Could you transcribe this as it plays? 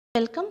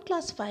Welcome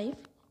class 5.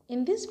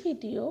 In this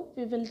video,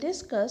 we will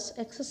discuss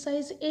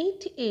exercise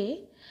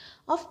 8a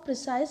of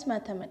precise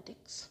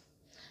mathematics.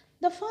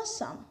 The first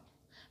sum.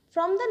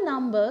 From the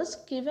numbers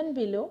given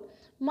below,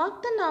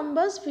 mark the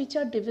numbers which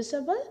are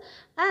divisible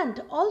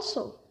and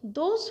also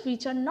those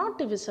which are not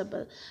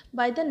divisible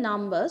by the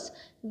numbers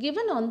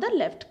given on the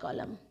left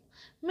column.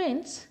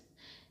 Means,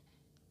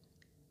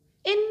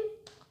 in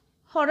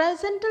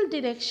horizontal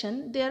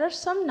direction there are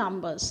some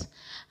numbers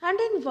and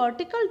in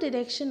vertical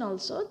direction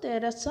also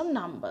there are some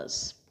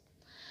numbers.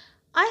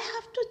 I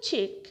have to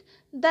check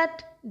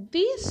that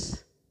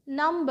this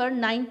number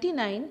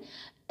 99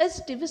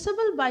 is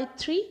divisible by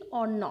 3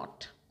 or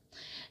not.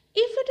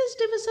 If it is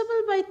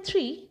divisible by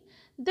 3,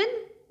 then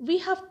we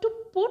have to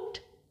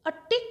put a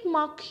tick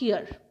mark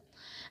here,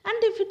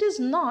 and if it is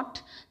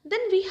not,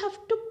 then we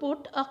have to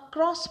put a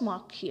cross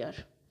mark here.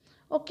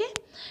 Okay.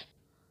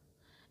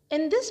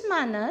 In this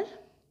manner,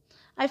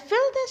 I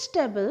fill this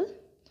table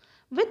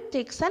with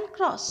ticks and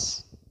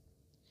cross.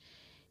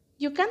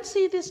 You can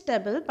see this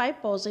table by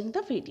pausing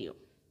the video.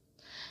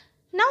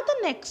 Now the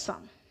next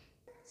sum.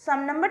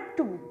 Sum number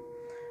 2.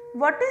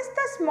 What is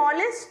the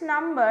smallest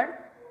number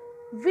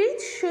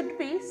which should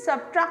be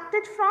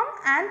subtracted from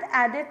and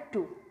added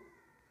to?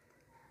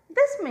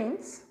 This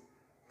means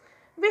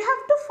we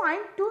have to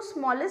find two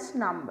smallest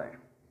number.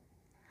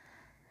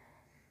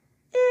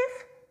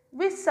 If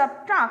we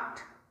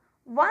subtract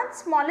one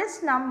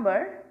smallest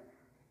number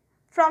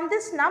from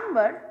this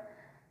number,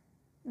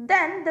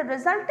 then the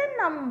resultant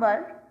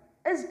number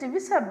is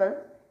divisible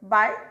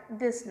by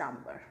this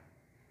number.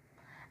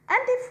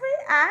 And if we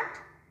add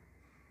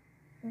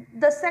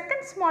the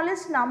second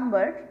smallest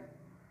number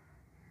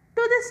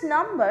to this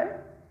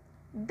number,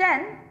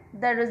 then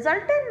the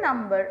resultant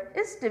number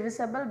is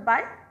divisible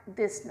by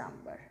this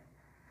number,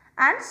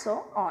 and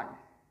so on.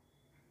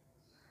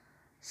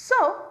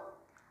 So,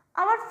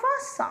 our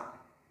first sum,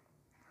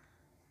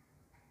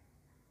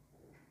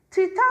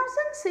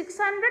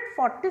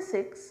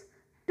 3646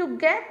 to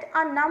get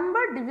a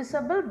number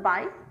divisible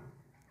by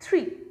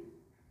 3.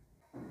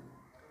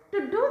 To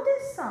do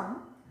this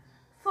sum,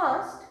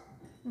 first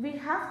we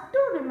have to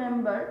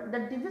remember the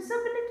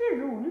divisibility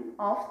rule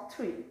of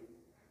 3.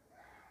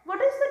 What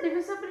is the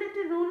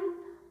divisibility rule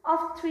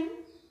of 3?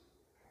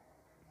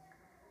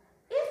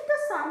 If the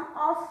sum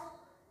of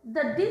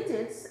the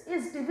digits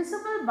is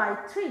divisible by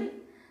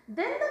 3,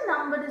 then the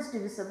number is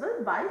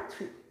divisible by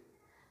 3.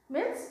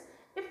 Means,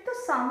 if the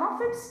sum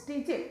of its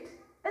digit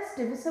is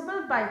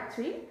divisible by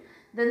 3,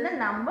 then the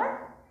number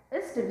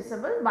is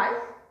divisible by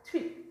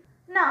 3.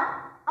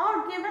 Now,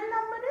 our given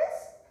number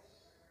is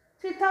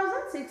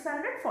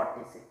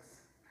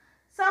 3646.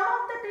 Sum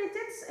of the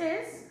digits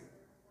is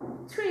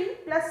 3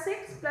 plus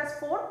 6 plus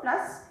 4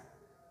 plus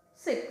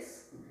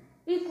 6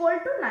 equal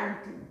to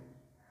 19,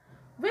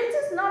 which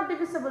is not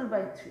divisible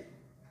by 3.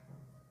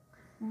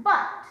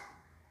 But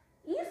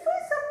if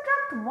we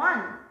subtract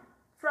 1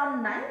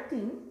 from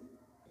 19,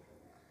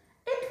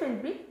 it will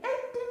be 18,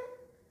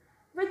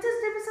 which is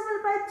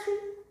divisible by 3.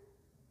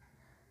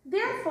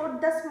 Therefore,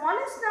 the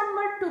smallest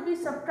number to be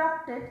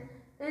subtracted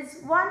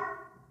is 1.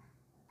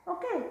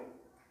 Okay.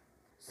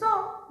 So,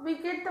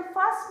 we get the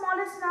first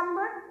smallest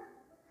number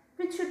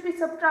which should be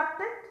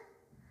subtracted.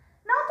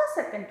 Now, the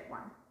second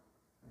one.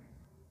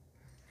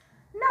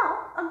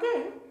 Now,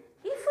 again,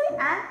 if we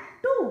add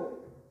 2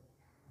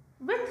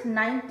 with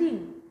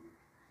 19,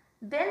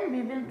 then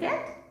we will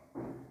get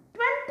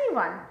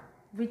 21,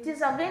 which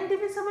is again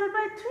divisible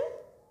by 3.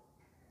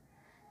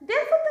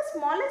 Therefore, the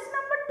smallest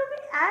number to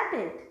be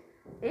added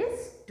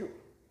is 2.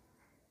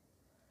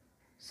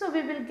 So,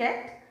 we will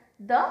get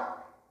the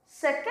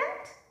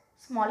second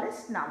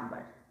smallest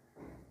number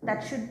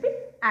that should be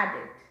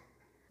added.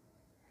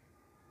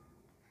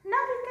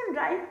 Now, we can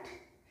write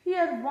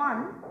here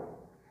 1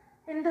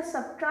 in the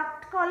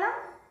subtract column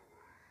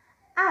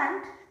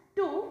and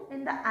 2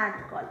 in the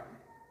add column.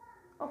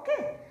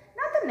 Okay.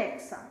 Now, the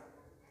next sum.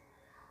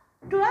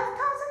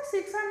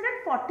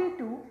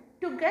 12,642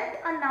 to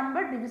get a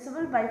number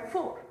divisible by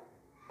 4.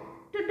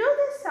 To do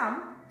this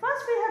sum,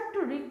 first we have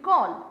to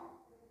recall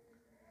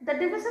the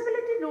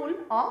divisibility rule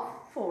of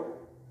 4.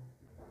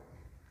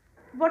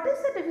 What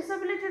is the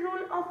divisibility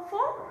rule of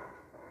 4?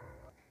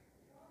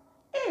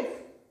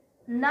 If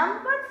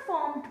number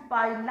formed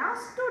by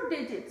last two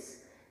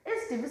digits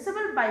is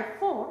divisible by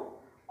 4,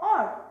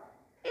 or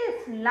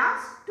if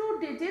last two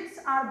digits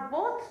are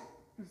both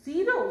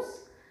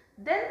zeros,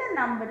 then the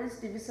number is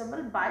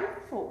divisible by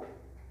 4.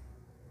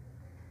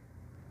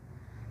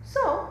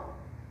 So,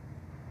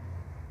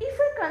 if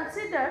we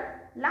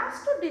consider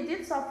last two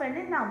digits of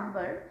any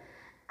number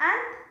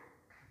and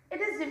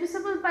it is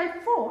divisible by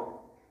 4,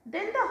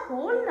 then the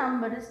whole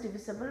number is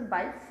divisible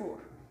by 4.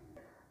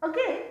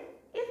 Again,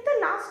 if the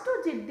last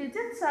two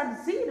digits are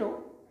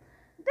 0,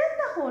 then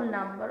the whole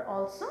number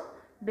also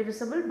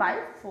divisible by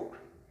 4.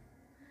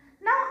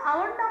 Now,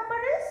 our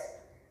number is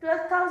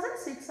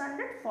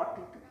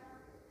 12,642.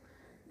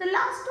 The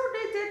last two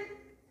digit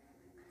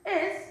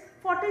is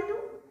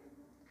 42,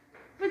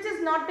 which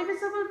is not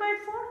divisible by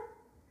 4.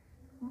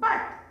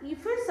 But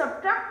if we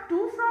subtract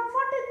 2 from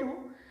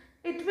 42,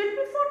 it will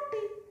be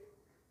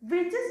 40,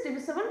 which is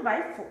divisible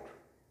by 4.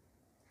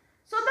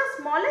 So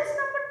the smallest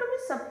number to be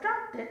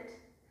subtracted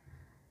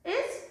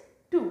is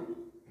 2.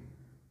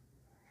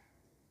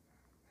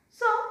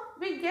 So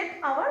we get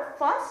our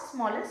first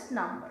smallest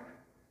number.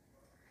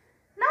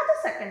 Now the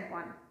second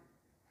one.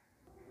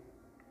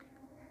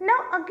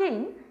 Now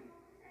again,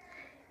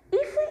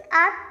 if we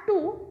add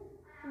 2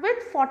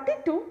 with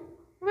 42,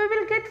 we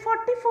will get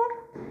 44,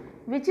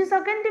 which is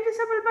again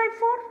divisible by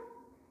 4.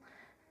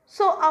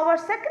 So our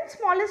second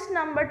smallest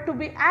number to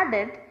be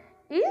added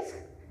is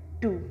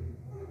 2.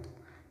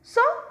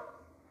 So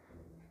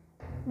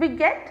we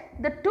get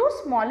the two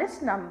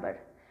smallest number,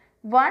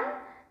 one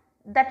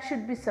that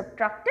should be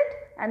subtracted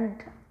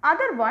and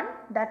other one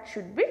that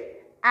should be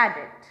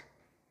added.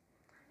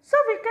 So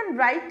we can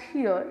write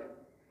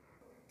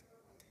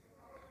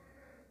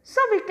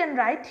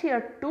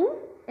here 2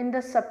 in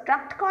the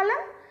subtract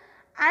column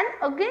and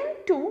again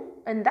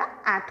 2 in the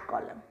add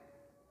column.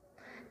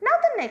 Now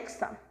the next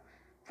sum,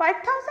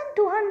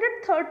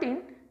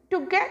 5213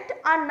 to get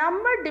a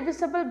number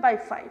divisible by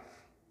 5.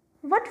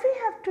 What we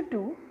have to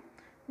do?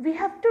 We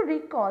have to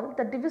recall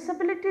the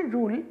divisibility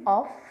rule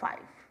of 5.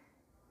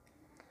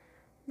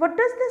 What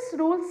does this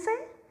rule say?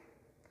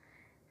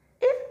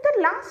 If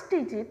the last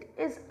digit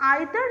is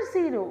either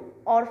 0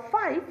 or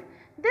 5,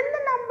 then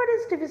the number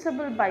is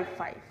divisible by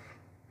 5.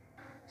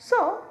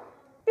 So,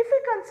 if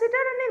we consider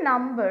any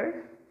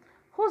number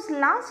whose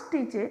last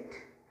digit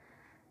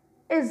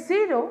is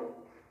 0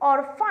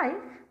 or 5,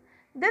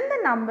 then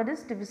the number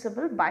is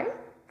divisible by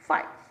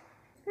 5.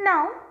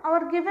 Now,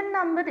 our given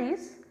number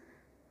is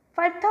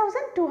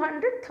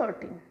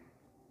 5213.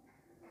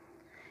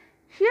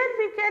 Here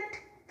we get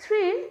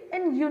 3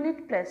 in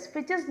unit place,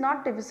 which is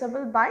not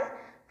divisible by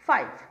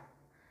 5.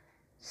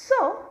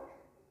 So,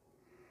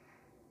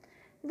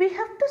 we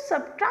have to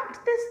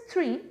subtract this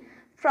 3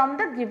 from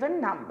the given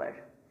number.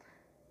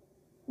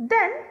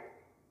 Then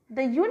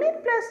the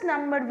unit place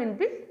number will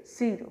be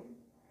 0.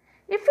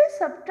 If we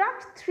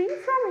subtract 3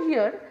 from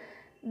here,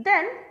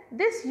 then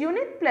this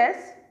unit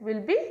place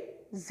will be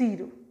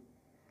 0.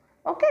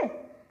 Okay.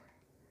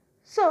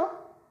 So,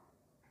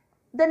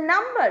 the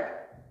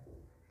number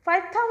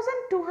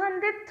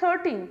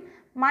 5213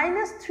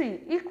 minus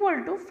 3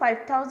 equal to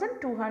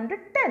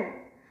 5210,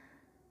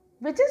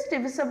 which is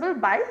divisible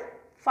by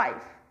 5,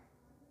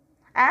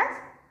 as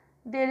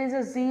there is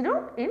a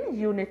 0 in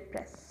unit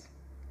place.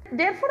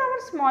 Therefore, our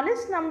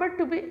smallest number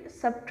to be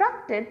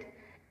subtracted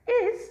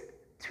is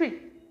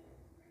 3.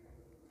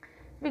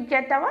 We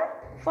get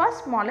our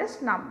first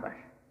smallest number.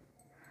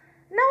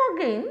 Now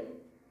again,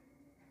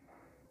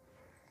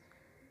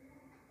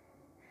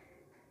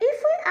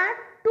 if we add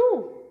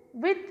 2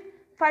 with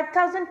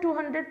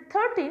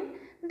 5213,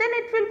 then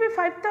it will be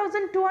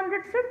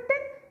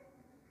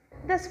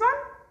 5215, this one,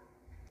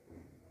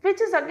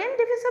 which is again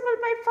divisible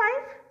by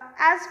 5,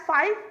 as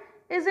 5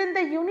 is in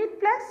the unit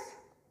place.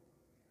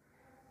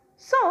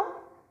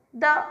 So,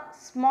 the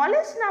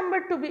smallest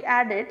number to be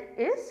added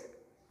is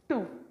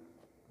 2.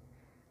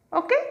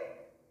 Okay.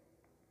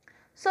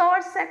 So,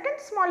 our second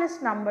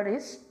smallest number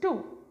is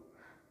 2.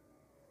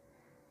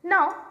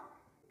 Now,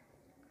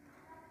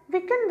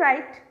 we can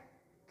write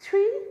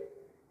 3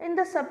 in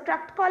the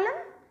subtract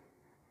column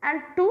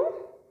and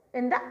 2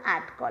 in the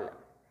add column.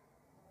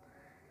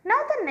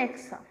 Now, the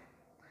next sum,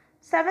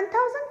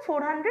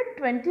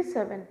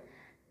 7427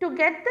 to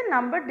get the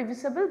number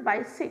divisible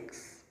by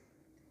 6.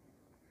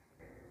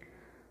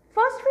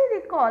 First, we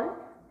recall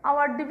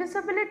our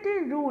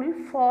divisibility rule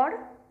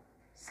for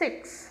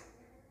 6.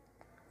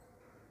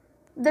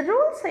 The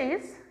rule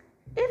says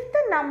if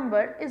the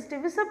number is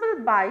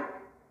divisible by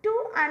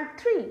 2 and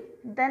 3,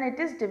 then it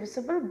is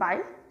divisible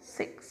by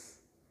 6.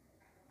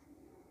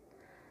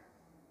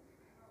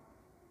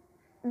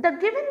 The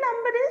given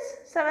number is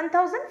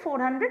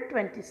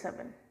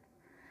 7427.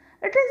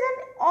 It is an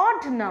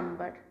odd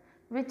number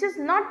which is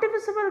not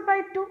divisible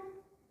by 2.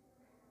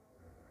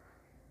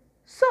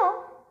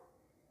 So,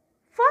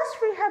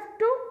 first we have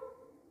to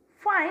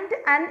find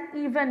an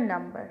even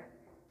number.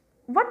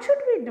 What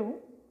should we do?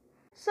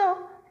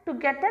 So, to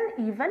get an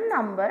even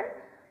number,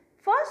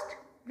 first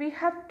we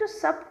have to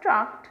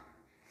subtract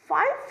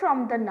 5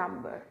 from the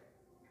number.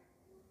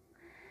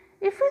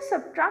 If we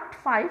subtract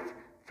 5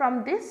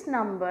 from this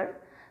number,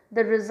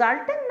 the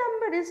resultant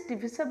number is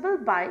divisible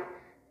by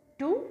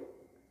 2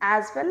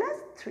 as well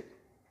as 3.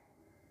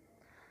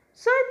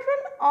 So, it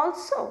will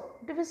also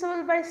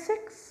divisible by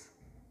 6.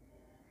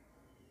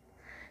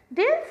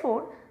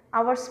 Therefore,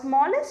 our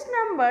smallest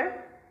number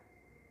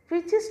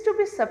which is to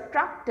be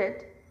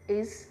subtracted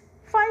is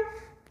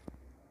 5.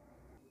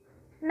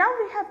 Now,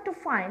 we have to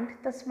find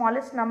the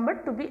smallest number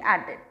to be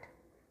added.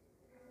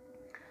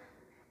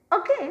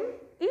 Again,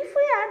 if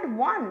we add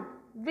 1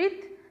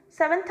 with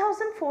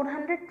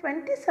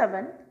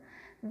 7427,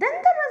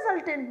 then the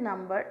resultant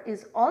number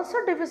is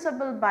also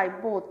divisible by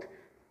both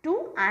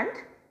 2 and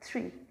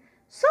 3.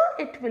 So,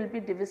 it will be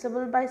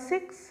divisible by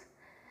 6.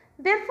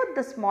 Therefore,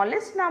 the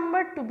smallest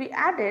number to be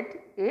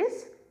added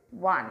is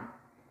 1.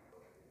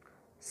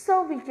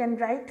 So, we can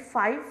write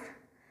 5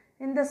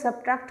 in the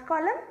subtract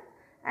column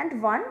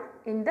and 1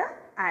 in the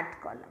add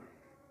column.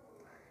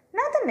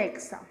 Now the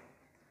next sum,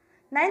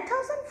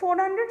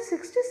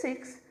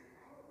 9466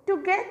 to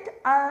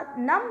get a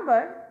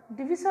number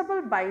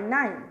divisible by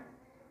 9.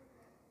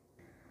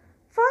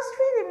 First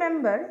we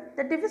remember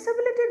the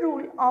divisibility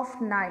rule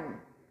of 9.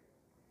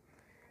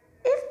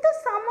 If the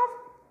sum of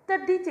the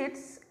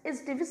digits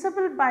is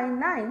divisible by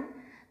 9,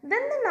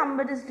 then the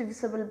number is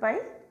divisible by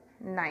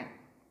 9.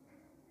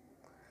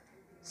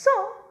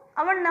 So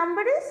our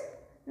number is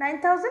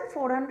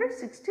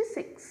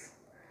 9466.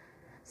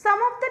 Sum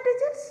of the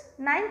digits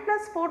 9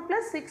 plus 4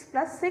 plus 6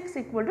 plus 6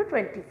 equal to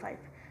 25,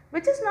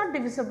 which is not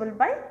divisible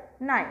by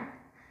 9.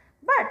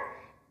 But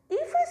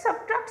if we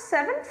subtract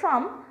 7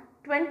 from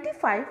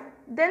 25,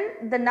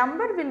 then the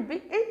number will be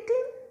 18,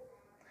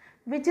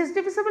 which is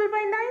divisible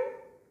by 9.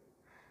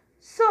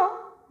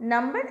 So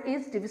number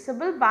is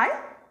divisible by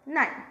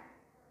 9.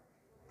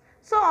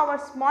 So our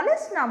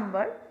smallest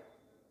number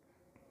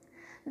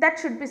that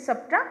should be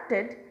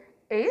subtracted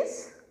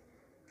is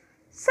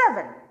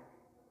 7.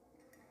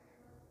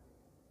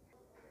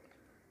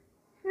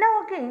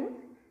 Now again,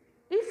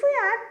 if we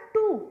add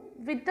 2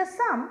 with the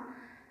sum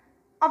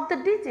of the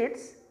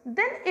digits,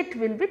 then it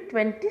will be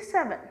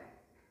 27.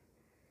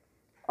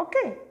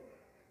 Okay.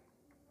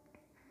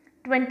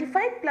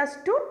 25 plus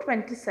 2,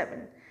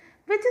 27,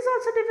 which is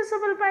also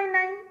divisible by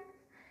 9.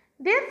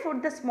 Therefore,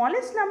 the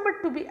smallest number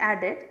to be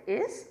added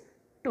is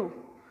 2.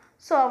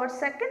 So our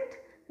second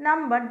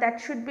number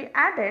that should be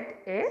added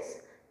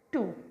is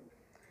 2.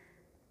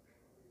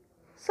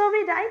 So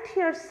we write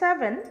here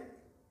 7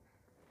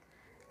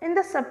 in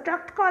the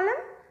subtract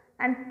column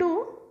and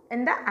 2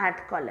 in the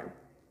add column.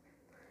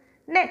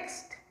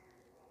 Next,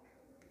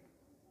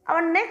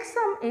 our next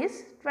sum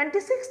is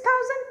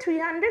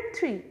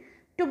 26,303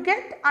 to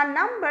get a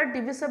number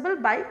divisible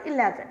by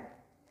 11.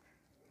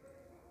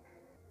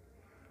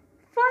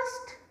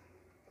 First,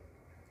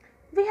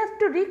 we have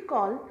to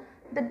recall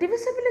the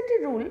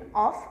divisibility rule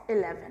of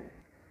 11.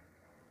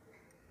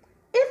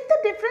 If the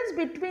difference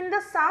between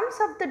the sums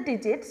of the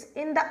digits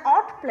in the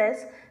odd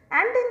place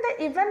and in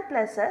the even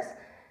place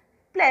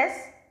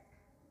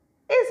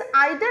is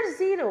either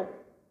 0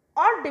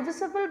 or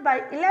divisible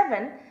by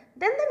 11,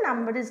 then the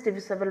number is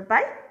divisible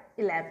by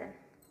 11.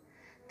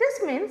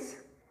 This means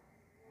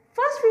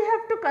first we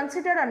have to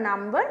consider a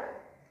number,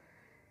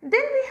 then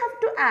we have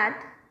to add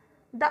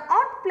the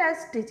odd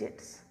place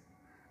digits.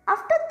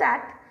 After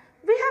that,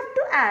 we have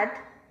to add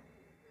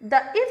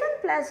the even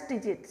place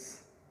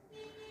digits.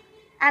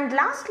 And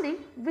lastly,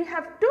 we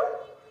have to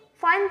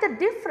find the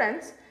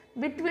difference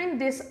between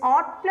this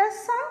odd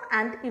place sum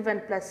and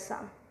even place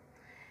sum.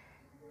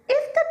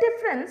 If the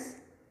difference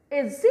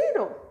is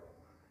 0,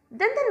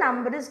 then the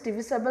number is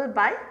divisible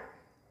by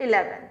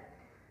 11.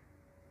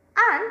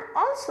 And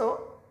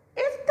also,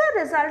 if the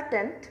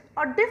resultant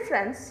or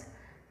difference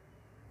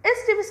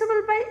is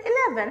divisible by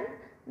 11,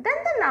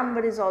 then the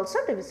number is also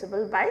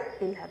divisible by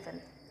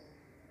 11.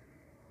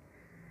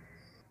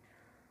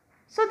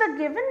 So the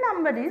given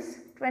number is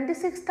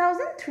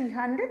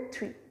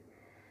 26,303.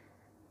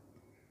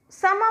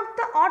 Sum of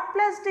the odd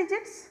place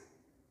digits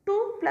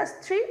 2 plus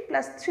 3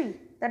 plus 3,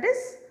 that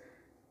is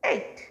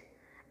 8,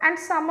 and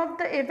sum of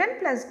the even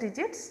place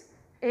digits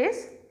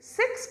is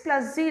 6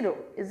 plus 0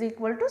 is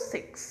equal to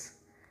 6.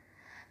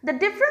 The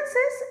difference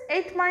is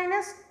 8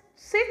 minus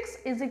 6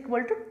 is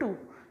equal to 2,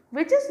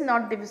 which is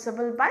not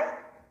divisible by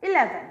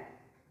 11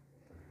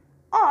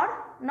 or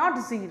not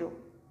 0.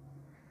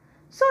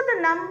 So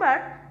the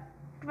number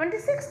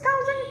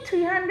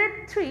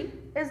 26,303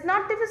 is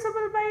not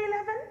divisible by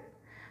 11,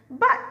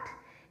 but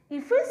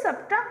if we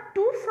subtract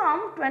 2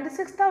 from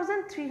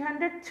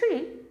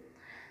 26,303,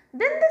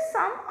 then the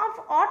sum of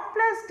odd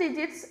place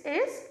digits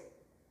is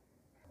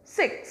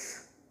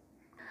 6.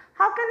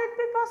 How can it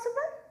be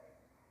possible?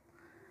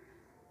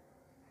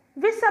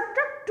 We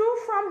subtract 2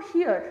 from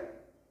here.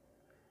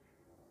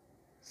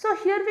 So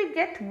here we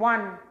get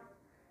 1.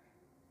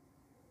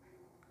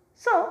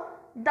 So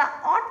the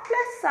odd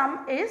place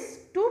sum is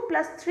 2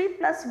 plus 3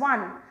 plus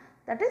 1,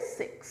 that is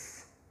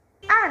 6.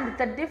 And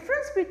the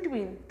difference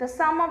between the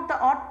sum of the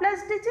odd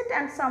place digit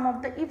and sum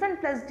of the even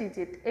place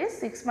digit is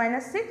 6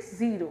 minus 6,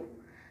 0.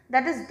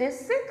 That is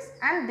this 6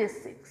 and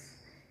this 6.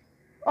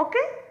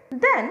 Okay?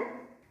 Then,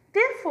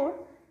 therefore,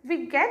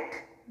 we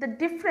get the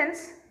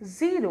difference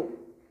 0.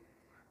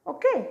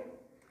 Okay?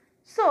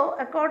 So,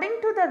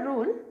 according to the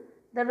rule,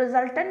 the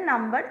resultant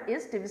number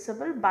is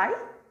divisible by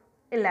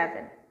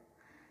 11.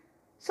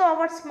 So,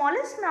 our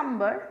smallest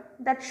number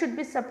that should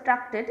be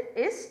subtracted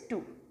is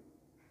 2.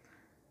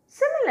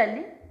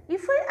 Similarly,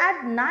 if we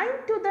add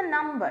 9 to the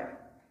number,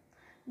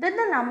 then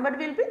the number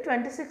will be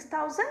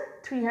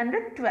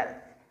 26,312.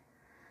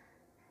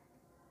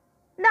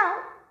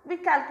 Now, we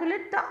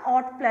calculate the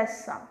odd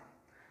place sum.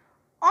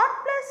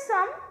 Odd place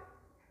sum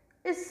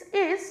is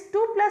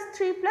 2 plus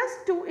 3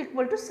 plus 2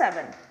 equal to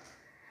 7,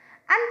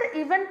 and the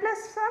even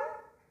place sum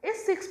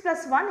is 6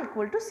 plus 1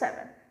 equal to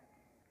 7.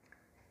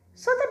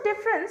 So, the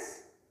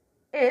difference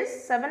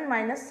is 7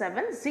 minus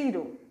 7,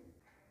 0.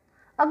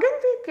 Again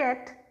we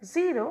get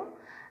 0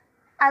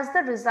 as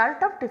the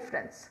result of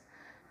difference.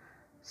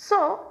 So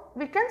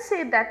we can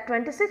say that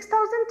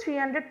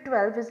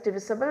 26,312 is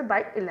divisible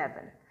by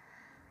 11.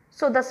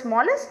 So the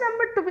smallest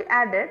number to be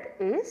added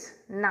is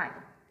 9.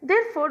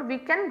 Therefore, we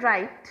can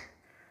write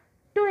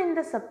 2 in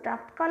the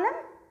subtract column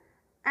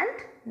and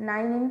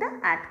 9 in the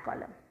add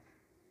column.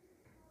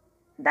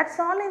 That's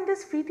all in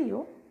this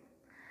video.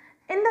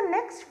 In the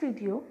next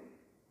video,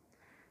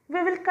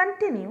 we will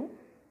continue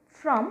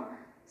from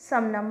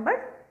sum number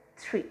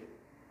 3.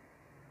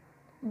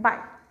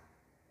 Bye.